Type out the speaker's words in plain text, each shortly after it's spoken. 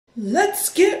Let's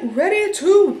get ready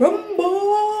to rumble!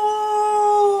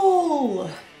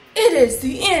 It is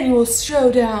the annual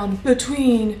showdown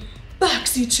between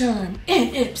Boxy Charm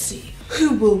and Ipsy.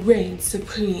 Who will reign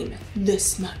supreme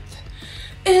this month?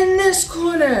 In this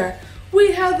corner,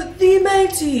 we have the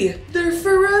mighty, the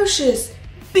ferocious,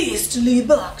 beastly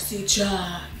Boxy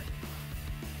Charm.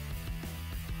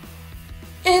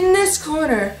 In this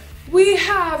corner, we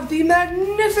have the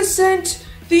magnificent,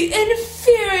 the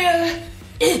inferior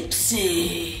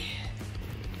Ipsy.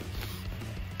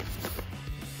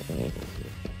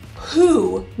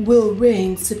 Who will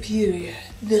reign superior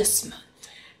this month?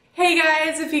 Hey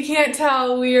guys, if you can't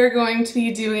tell, we are going to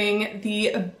be doing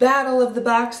the Battle of the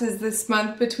Boxes this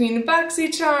month between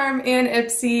Boxy Charm and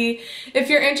Ipsy. If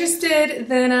you're interested,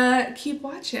 then keep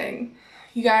watching.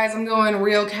 You guys, I'm going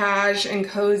real cash and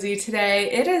cozy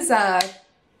today. It is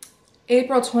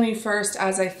April 21st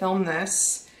as I film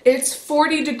this. It's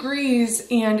 40 degrees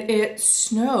and it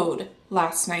snowed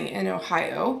last night in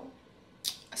Ohio.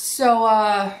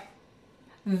 So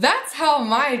that's how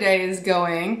my day is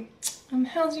going.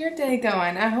 How's your day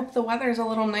going? I hope the weather's a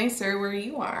little nicer where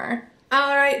you are.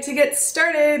 Alright, to get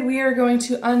started, we are going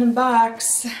to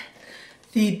unbox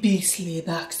the beastly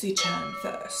Boxy Charm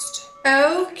first.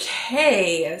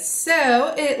 Okay,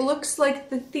 so it looks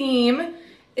like the theme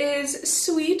is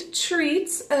sweet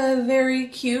treats, a very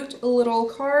cute little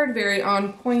card, very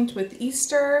on point with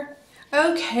Easter.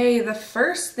 Okay, the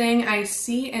first thing I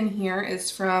see in here is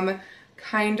from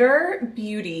Kinder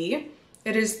Beauty.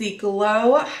 It is the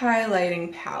Glow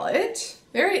Highlighting Palette.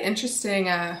 Very interesting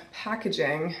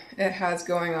packaging it has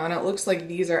going on. It looks like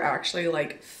these are actually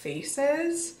like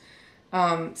faces.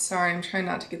 Sorry, I'm trying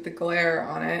not to get the glare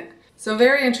on it. So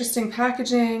very interesting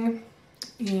packaging,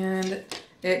 and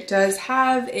it does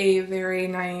have a very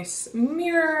nice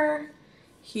mirror.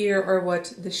 Here are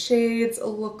what the shades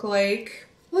look like.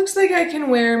 Looks like I can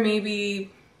wear maybe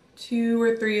 2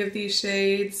 or 3 of these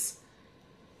shades.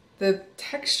 The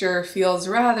texture feels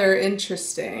rather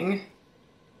interesting.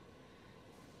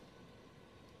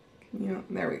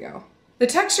 There we go. The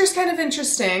texture's kind of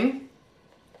interesting.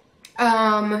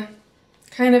 Kind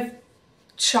of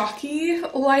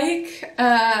chalky-like.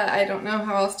 I don't know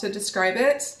how else to describe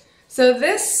it. So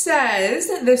this says,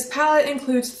 this palette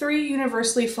includes 3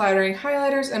 universally flattering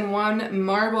highlighters and 1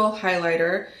 marble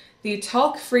highlighter. The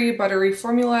talc-free buttery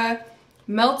formula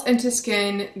melts into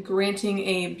skin, granting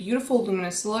a beautiful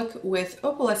luminous look with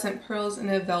opalescent pearls and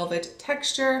a velvet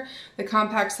texture. The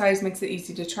compact size makes it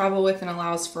easy to travel with and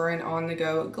allows for an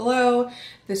on-the-go glow.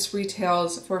 This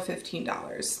retails for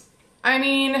 $15. I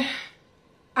mean,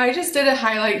 I just did a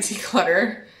highlight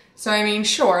declutter. So I mean,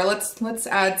 sure, let's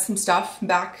add some stuff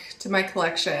back to my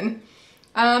collection.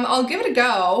 I'll give it a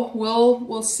go.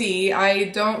 We'll see. I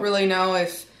don't really know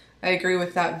if I agree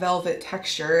with that velvet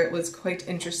texture. It was quite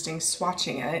interesting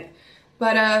swatching it.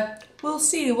 But we'll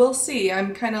see.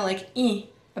 I'm kind of like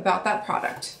about that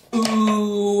product.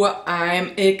 Ooh, I'm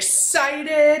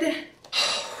excited.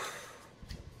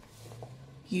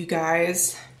 You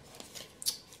guys.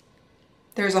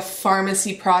 There's a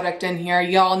pharmacy product in here.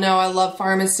 Y'all know I love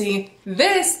pharmacy.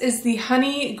 This is the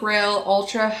Honey Grail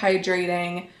Ultra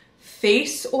Hydrating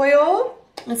Face Oil.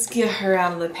 Let's get her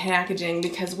out of the packaging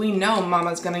because we know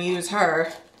Mama's gonna use her.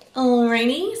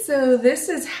 Alrighty, so this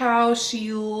is how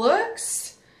she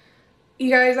looks. You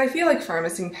guys, I feel like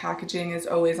pharmacy packaging is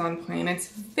always on point. It's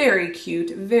very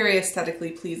cute, very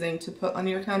aesthetically pleasing to put on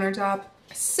your countertop.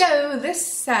 So this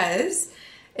says,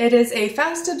 it is a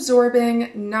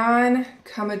fast-absorbing,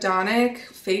 non-comedonic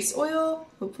face oil,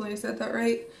 hopefully I said that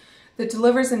right, that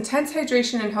delivers intense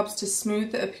hydration and helps to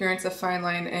smooth the appearance of fine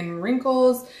line and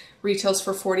wrinkles. Retails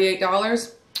for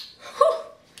 $48. Whew.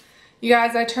 You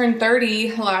guys, I turned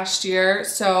 30 last year,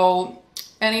 so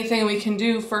anything we can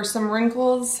do for some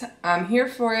wrinkles, I'm here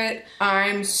for it.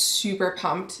 I'm super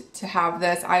pumped to have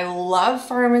this. I love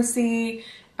pharmacy.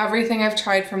 Everything I've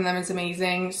tried from them is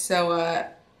amazing, so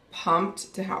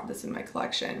pumped to have this in my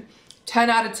collection. 10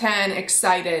 out of 10,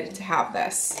 excited to have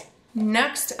this.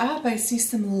 Next up, I see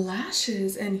some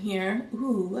lashes in here.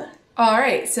 Ooh.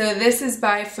 Alright, so this is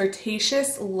by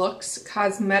Flirtatious Looks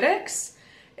Cosmetics.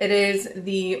 It is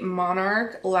the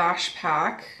Monarch Lash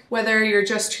Pack. Whether you're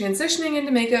just transitioning into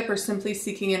makeup or simply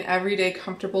seeking an everyday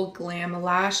comfortable glam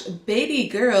lash, Baby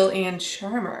Girl and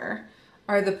Charmer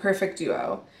are the perfect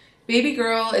duo. Baby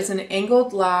Girl is an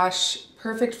angled lash,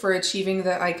 perfect for achieving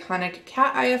the iconic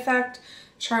cat eye effect.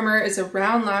 Charmer is a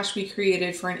round lash we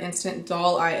created for an instant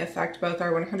doll eye effect. Both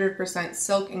are 100%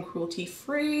 silk and cruelty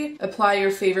free. Apply your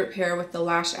favorite pair with the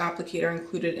lash applicator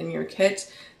included in your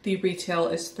kit. The retail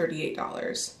is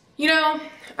 $38. You know,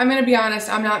 I'm gonna be honest,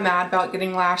 I'm not mad about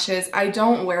getting lashes. I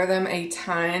don't wear them a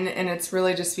ton, and it's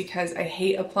really just because I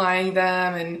hate applying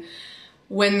them, and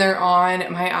when they're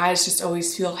on, my eyes just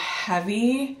always feel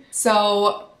heavy.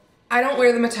 So I don't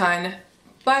wear them a ton,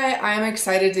 but I'm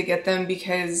excited to get them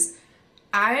because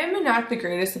I'm not the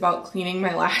greatest about cleaning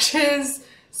my lashes.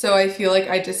 So I feel like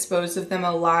I dispose of them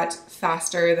a lot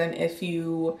faster than if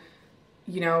you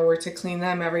know, were to clean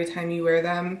them every time you wear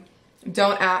them.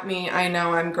 Don't at me, I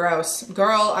know I'm gross.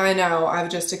 Girl, I know, I've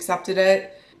just accepted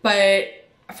it. But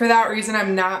for that reason,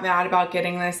 I'm not mad about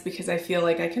getting this because I feel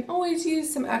like I can always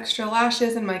use some extra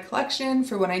lashes in my collection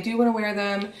for when I do want to wear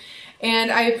them. And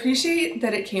I appreciate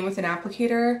that it came with an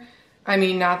applicator. I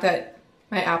mean, not that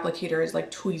my applicator is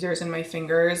like tweezers in my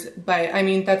fingers, but I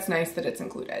mean, that's nice that it's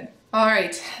included. All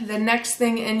right, the next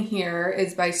thing in here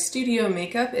is by Studio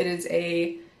Makeup. It is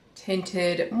a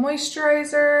tinted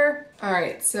moisturizer. All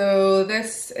right, so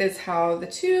this is how the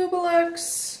tube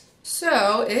looks.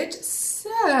 So it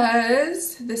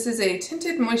says this is a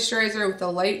tinted moisturizer with a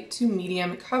light to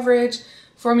medium coverage,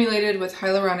 formulated with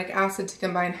hyaluronic acid to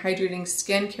combine hydrating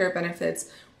skincare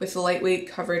benefits with lightweight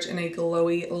coverage and a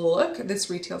glowy look. This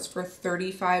retails for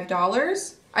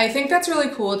 $35. I think that's really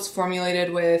cool. It's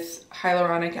formulated with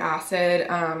hyaluronic acid.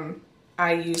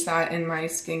 I use that in my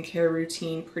skincare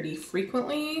routine pretty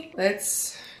frequently.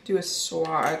 Let's do a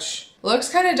swatch. Looks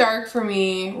kind of dark for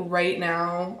me right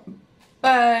now,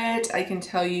 but I can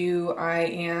tell you I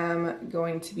am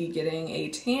going to be getting a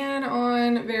tan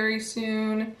on very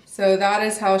soon. So that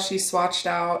is how she swatched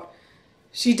out.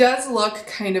 She does look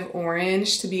kind of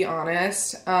orange, to be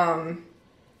honest.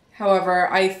 However,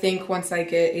 I think once I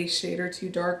get a shade or two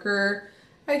darker,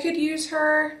 I could use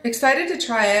her. Excited to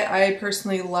try it. I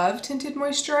personally love tinted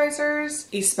moisturizers,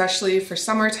 especially for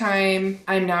summertime.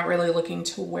 I'm not really looking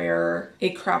to wear a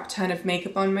crap ton of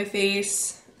makeup on my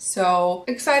face. So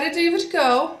excited to give it a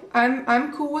go.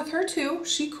 I'm cool with her too.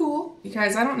 She cool. You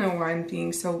guys, I don't know why I'm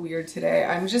being so weird today.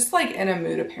 I'm just like in a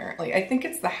mood apparently. I think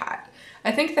it's the hat.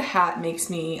 I think the hat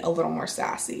makes me a little more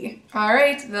sassy. All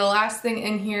right, the last thing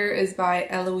in here is by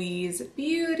Eloise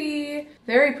Beauty.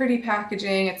 Very pretty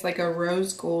packaging. It's like a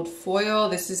rose gold foil.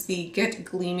 This is the Get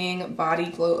Gleaming Body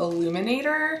Glow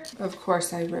Illuminator. Of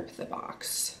course, I rip the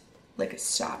box like a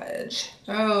savage.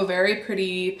 Oh, very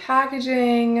pretty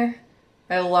packaging.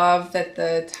 I love that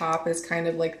the top is kind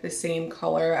of like the same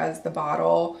color as the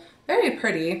bottle. Very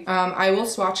pretty. I will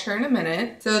swatch her in a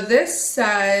minute. So this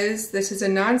says, this is a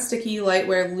non-sticky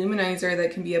lightwear luminizer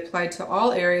that can be applied to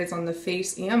all areas on the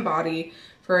face and body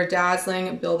for a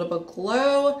dazzling, buildable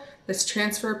glow. This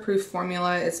transfer-proof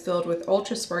formula is filled with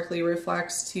ultra sparkly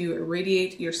reflex to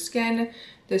irradiate your skin.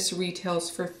 This retails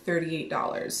for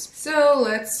 $38. So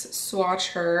let's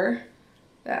swatch her.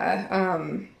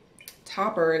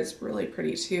 Topper is really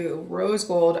pretty too. Rose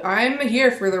gold. I'm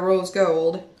here for the rose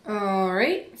gold. All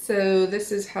right, so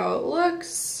this is how it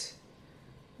looks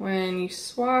when you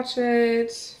swatch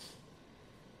it.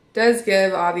 Does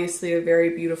give obviously a very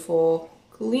beautiful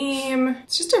gleam.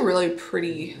 It's just a really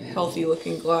pretty, healthy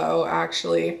looking glow,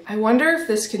 actually. I wonder if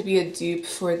this could be a dupe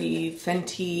for the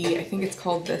Fenty, I think it's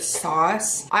called the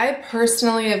Sauce. I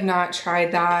personally have not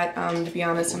tried that. To be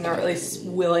honest, I'm not really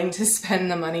willing to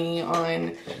spend the money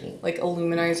on like a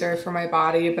luminizer for my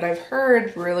body, but I've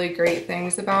heard really great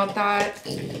things about that.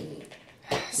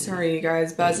 Sorry, you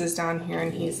guys, Buzz is down here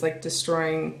and he's like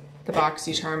destroying the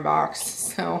BoxyCharm box.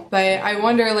 So, but I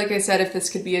wonder, like I said, if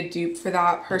this could be a dupe for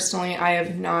that. Personally, I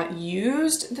have not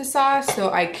used the Sauce,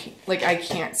 so I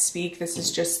can't speak. This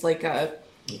is just like a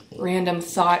random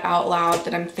thought out loud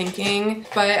that I'm thinking.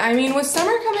 But I mean, with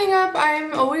summer coming up,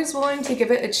 I'm always willing to give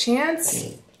it a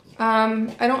chance.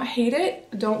 I don't hate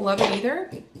it, don't love it either.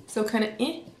 So kind of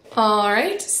eh. All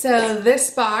right, so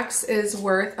this box is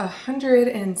worth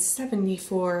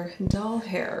 174 doll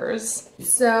hairs.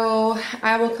 So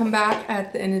I will come back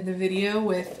at the end of the video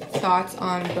with thoughts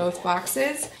on both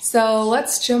boxes. So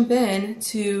let's jump in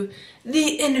to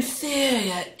the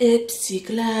inferior Ipsy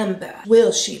Glam Bag.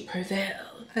 Will she prevail?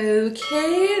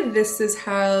 Okay, this is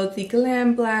how the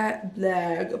Glam Bag,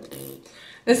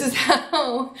 this is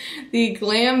how the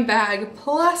Glam Bag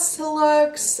Plus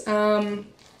looks.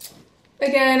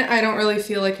 Again, I don't really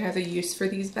feel like I have a use for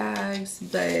these bags,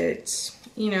 but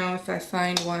you know, if I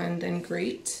find one, then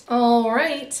great. All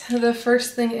right, the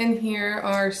first thing in here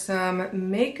are some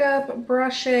makeup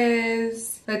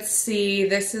brushes. Let's see,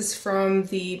 this is from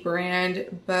the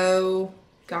brand Boxy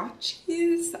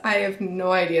Scotchies. I have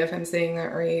no idea if I'm saying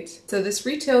that right. So this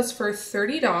retails for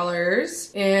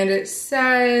 $30 and it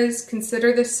says,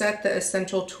 consider this set the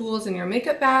essential tools in your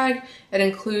makeup bag. It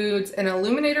includes an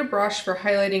illuminator brush for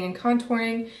highlighting and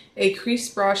contouring, a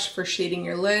crease brush for shading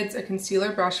your lids, a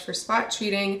concealer brush for spot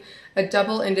treating, a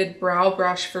double-ended brow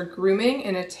brush for grooming,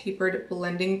 and a tapered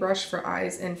blending brush for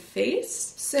eyes and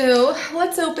face. So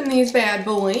let's open these bad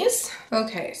boys.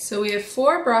 Okay, so we have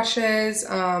 4 brushes.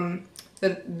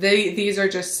 These are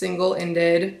just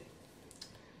single-ended.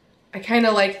 I kind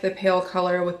of like the pale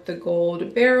color with the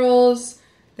gold barrels.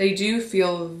 They do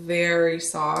feel very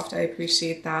soft. I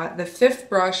appreciate that. The 5th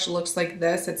brush looks like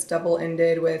this. It's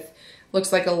double-ended with,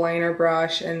 looks like a liner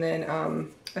brush and then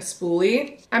a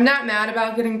spoolie. I'm not mad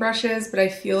about getting brushes, but I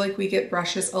feel like we get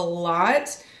brushes a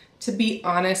lot. To be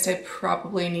honest, I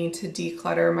probably need to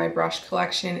declutter my brush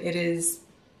collection. It is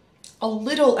a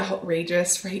little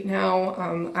outrageous right now.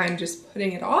 I'm just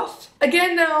putting it off.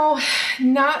 Again though,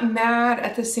 not mad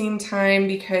at the same time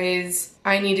because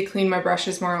I need to clean my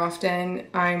brushes more often.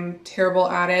 I'm terrible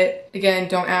at it. Again,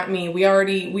 don't at me. We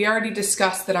already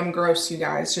discussed that I'm gross, you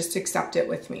guys. Just accept it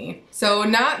with me. So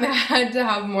not mad to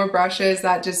have more brushes.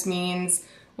 That just means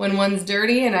when one's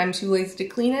dirty and I'm too lazy to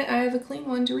clean it, I have a clean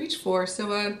one to reach for.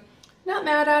 So not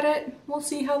mad at it. We'll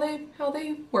see how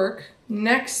they work.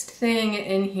 Next thing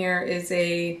in here is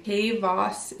a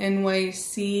Voss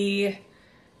NYC.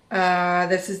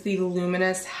 This is the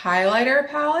Luminous Highlighter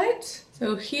Palette.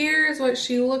 So here's what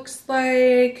she looks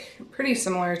like. Pretty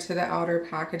similar to the outer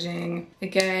packaging.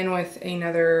 Again, with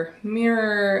another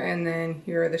mirror, and then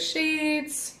here are the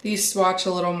shades. These swatch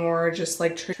a little more just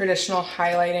like traditional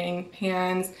highlighting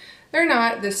pans. They're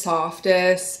not the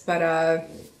softest, but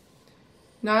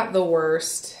not the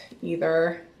worst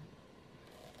either.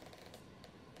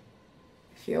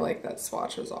 I feel like that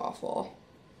swatch was awful.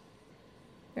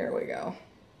 There we go.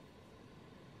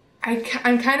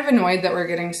 I'm kind of annoyed that we're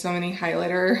getting so many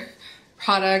highlighter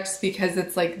products because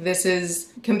it's like, this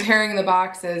is comparing the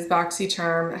boxes.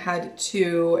 BoxyCharm had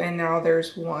 2 and now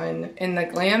there's 1 in the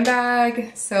glam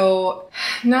bag. So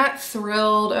not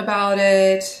thrilled about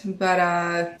it,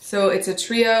 but so it's a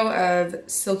trio of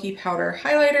silky powder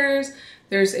highlighters.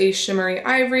 There's a shimmery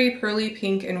ivory, pearly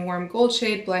pink, and warm gold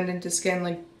shade blend into skin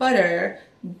like butter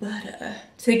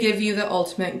to give you the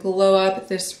ultimate glow up.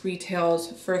 This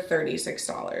retails for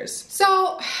 $36.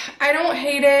 So I don't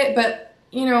hate it, but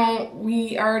you know,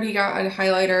 we already got a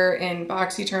highlighter in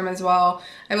BoxyCharm as well.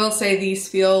 I will say these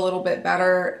feel a little bit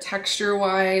better texture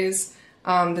wise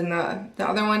than the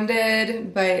other one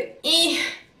did, but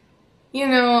you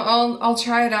know, I'll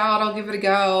try it out, I'll give it a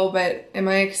go, but am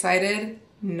I excited?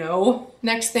 No.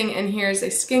 Next thing in here is a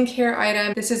skincare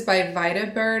item. This is by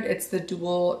VitaBird. It's the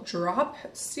Dual Drop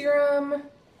Serum.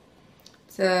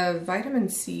 It's a vitamin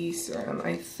C serum,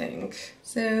 I think.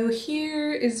 So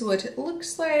here is what it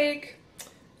looks like.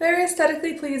 Very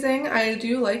aesthetically pleasing. I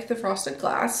do like the frosted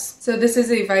glass. So this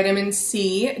is a vitamin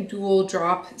C dual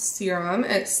drop serum.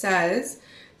 It says,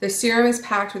 the serum is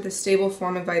packed with a stable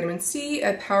form of vitamin C,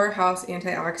 a powerhouse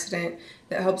antioxidant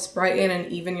that helps brighten and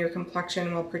even your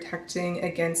complexion while protecting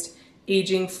against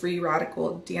aging free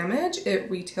radical damage.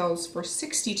 It retails for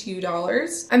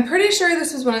 $62. I'm pretty sure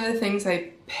this was one of the things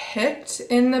I picked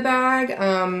in the bag.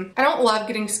 I don't love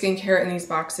getting skincare in these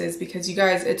boxes because you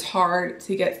guys, it's hard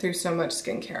to get through so much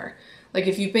skincare. Like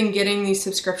if you've been getting these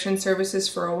subscription services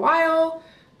for a while,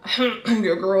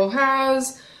 your girl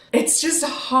has, it's just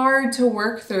hard to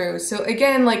work through. So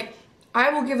again, like I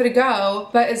will give it a go,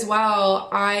 but as well,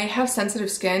 I have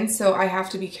sensitive skin, so I have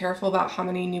to be careful about how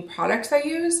many new products I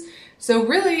use. So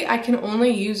really, I can only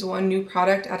use one new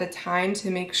product at a time to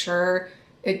make sure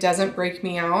it doesn't break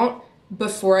me out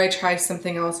before I try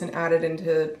something else and add it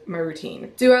into my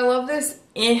routine. Do I love this?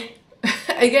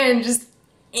 Again, just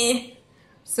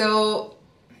So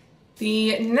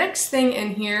the next thing in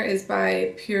here is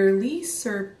by Purlisse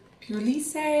or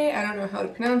Purlisse, I don't know how to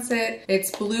pronounce it. It's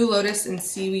Blue Lotus and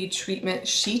Seaweed Treatment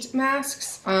Sheet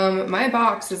Masks. My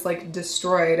box is like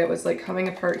destroyed. It was like coming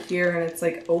apart here and it's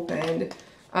like opened.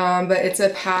 But it's a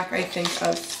pack, I think,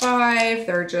 of 5.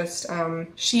 They're just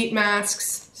sheet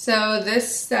masks. So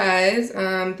this says,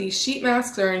 these sheet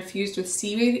masks are infused with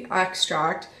seaweed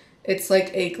extract. It's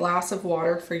like a glass of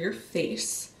water for your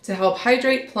face to help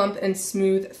hydrate, plump, and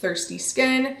smooth thirsty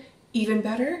skin. Even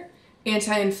better,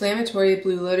 anti-inflammatory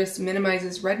Blue Lotus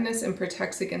minimizes redness and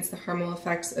protects against the harmful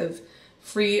effects of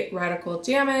free radical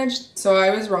damage. So I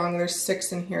was wrong, there's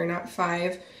 6 in here, not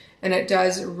 5. And it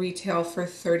does retail for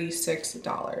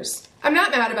 $36. I'm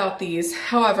not mad about these.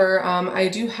 However, I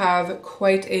do have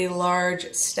quite a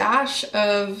large stash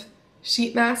of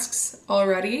sheet masks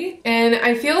already, and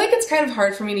I feel like it's kind of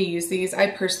hard for me to use these.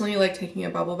 I personally like taking a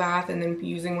bubble bath and then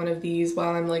using one of these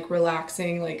while I'm like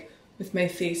relaxing, like with my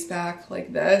face back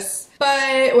like this.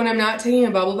 But when I'm not taking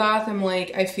a bubble bath, I'm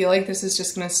like, I feel like this is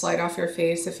just gonna slide off your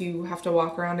face if you have to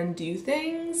walk around and do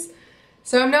things.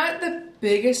 So I'm not the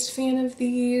biggest fan of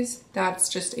these. That's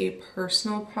just a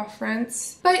personal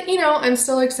preference. But you know, I'm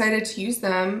still excited to use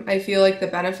them. I feel like the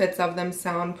benefits of them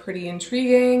sound pretty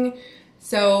intriguing.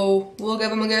 So we'll give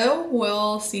them a go.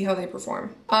 We'll see how they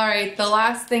perform. All right, the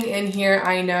last thing in here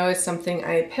I know is something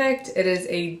I picked. It is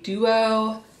a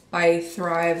duo by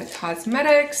Thrive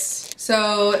Cosmetics.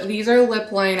 So these are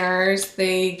lip liners.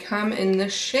 They come in the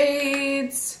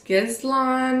shades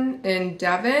Gizlan and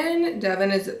Devon.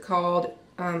 Devon is called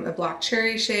a black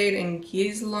cherry shade, and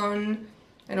Gizlan,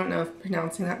 I don't know if I'm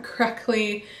pronouncing that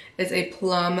correctly, is a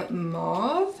plum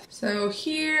mauve. So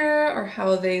here are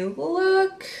how they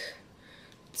look.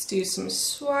 Let's do some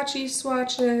swatchy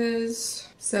swatches.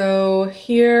 So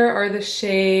here are the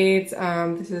shades.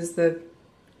 This is the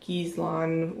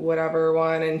Gizlan whatever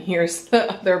one, and here's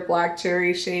the other black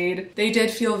cherry shade. They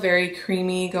did feel very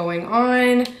creamy going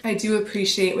on. I do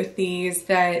appreciate with these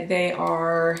that they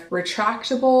are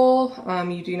retractable.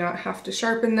 You do not have to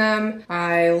sharpen them.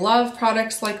 I love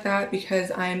products like that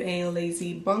because I'm a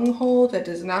lazy bunghole that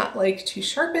does not like to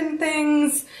sharpen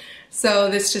things.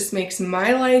 So this just makes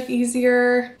my life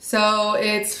easier. So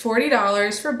it's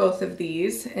 $40 for both of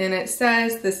these, and it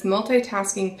says this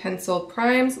multitasking pencil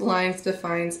primes, lines,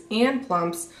 defines, and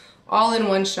plumps all in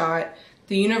one shot.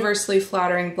 The universally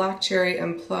flattering black cherry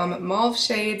and plum mauve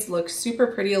shades look super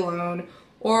pretty alone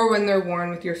or when they're worn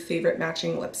with your favorite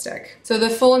matching lipstick. So the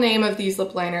full name of these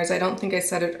lip liners, I don't think I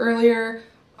said it earlier,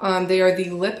 they are the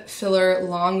Lip Filler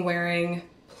Long Wearing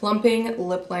Plumping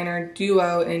Lip Liner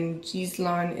Duo in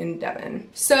Gizlan and Devon.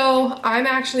 So I'm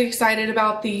actually excited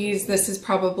about these. This is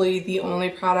probably the only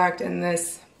product in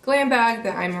this glam bag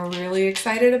that I'm really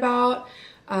excited about.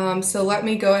 So let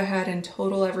me go ahead and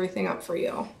total everything up for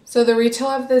you. So the retail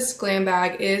of this glam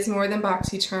bag is more than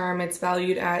BoxyCharm. It's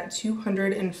valued at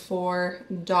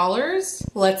 $204.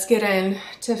 Let's get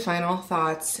into final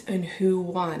thoughts and who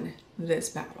won this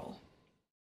battle.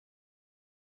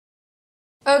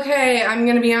 Okay, I'm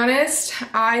gonna be honest.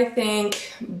 I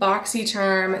think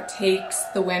BoxyCharm takes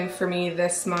the win for me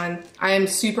this month. I am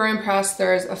super impressed.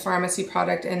 There's a pharmacy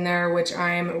product in there, which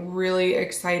I'm really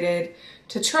excited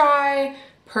to try.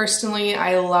 Personally,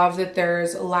 I love that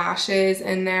there's lashes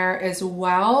in there as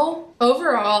well.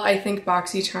 Overall, I think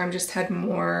BoxyCharm just had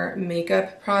more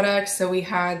makeup products. So we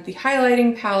had the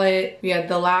highlighting palette, we had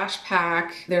the lash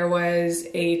pack, there was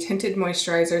a tinted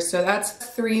moisturizer. So that's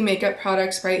 3 makeup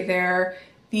products right there.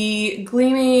 The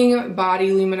gleaming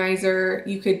body luminizer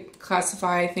you could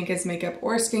classify, I think, as makeup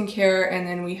or skincare, and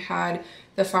then we had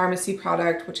the pharmacy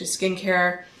product, which is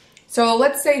skincare. So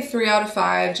let's say 3 out of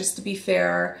 5, just to be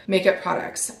fair, makeup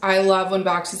products. I love when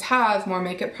boxes have more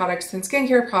makeup products than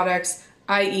skincare products,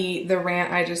 i.e. the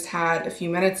rant I just had a few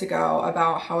minutes ago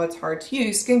about how it's hard to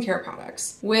use skincare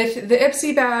products. With the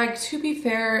Ipsy bag, to be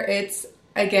fair, it's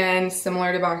again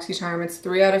similar to BoxyCharm. It's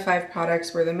 3 out of 5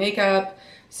 products were the makeup.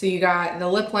 So you got the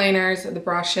lip liners, the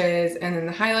brushes, and then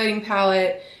the highlighting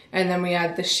palette, and then we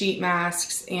had the sheet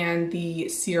masks and the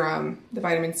serum, the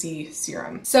vitamin C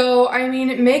serum. So, I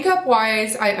mean,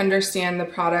 makeup-wise, I understand the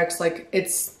products, like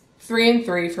it's 3 and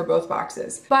 3 for both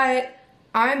boxes. But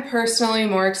I'm personally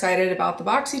more excited about the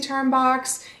BoxyCharm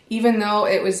box, even though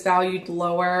it was valued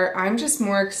lower. I'm just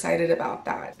more excited about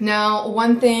that. Now,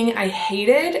 one thing I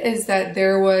hated is that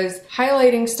there was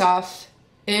highlighting stuff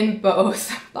in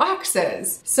both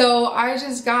boxes. So I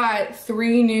just got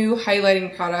 3 new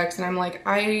highlighting products, and I'm like,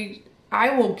 I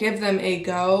will give them a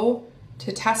go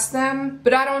to test them,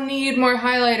 but I don't need more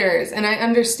highlighters. And I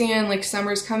understand like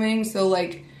summer's coming, so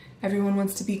like everyone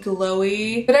wants to be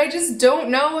glowy, but I just don't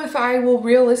know if I will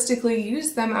realistically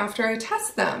use them after I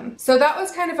test them. So that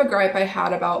was kind of a gripe I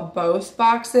had about both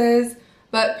boxes.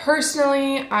 But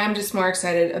personally, I'm just more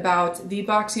excited about the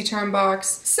BoxyCharm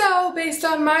box. So based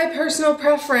on my personal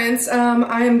preference,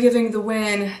 I am giving the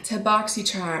win to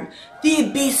BoxyCharm.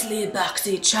 The beastly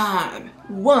BoxyCharm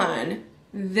won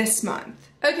this month.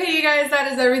 Okay, you guys,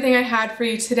 that is everything I had for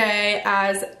you today.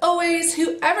 As always,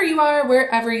 whoever you are,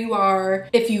 wherever you are,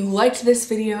 if you liked this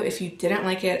video, if you didn't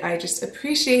like it, I just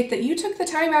appreciate that you took the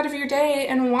time out of your day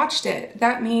and watched it.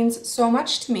 That means so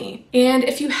much to me. And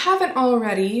if you haven't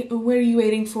already, what are you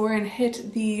waiting for? And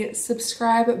hit the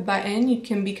subscribe button. You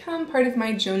can become part of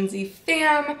my Jonesy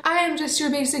fam. I am just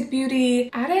your basic beauty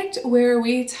addict, where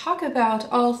we talk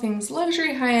about all things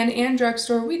luxury, high-end, and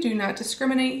drugstore. We do not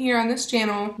discriminate here on this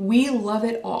channel. We love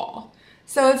it all.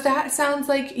 So if that sounds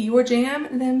like your jam,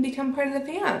 then become part of the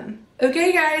fam.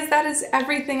 Okay guys, that is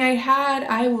everything I had.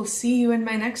 I will see you in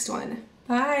my next one.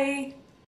 Bye.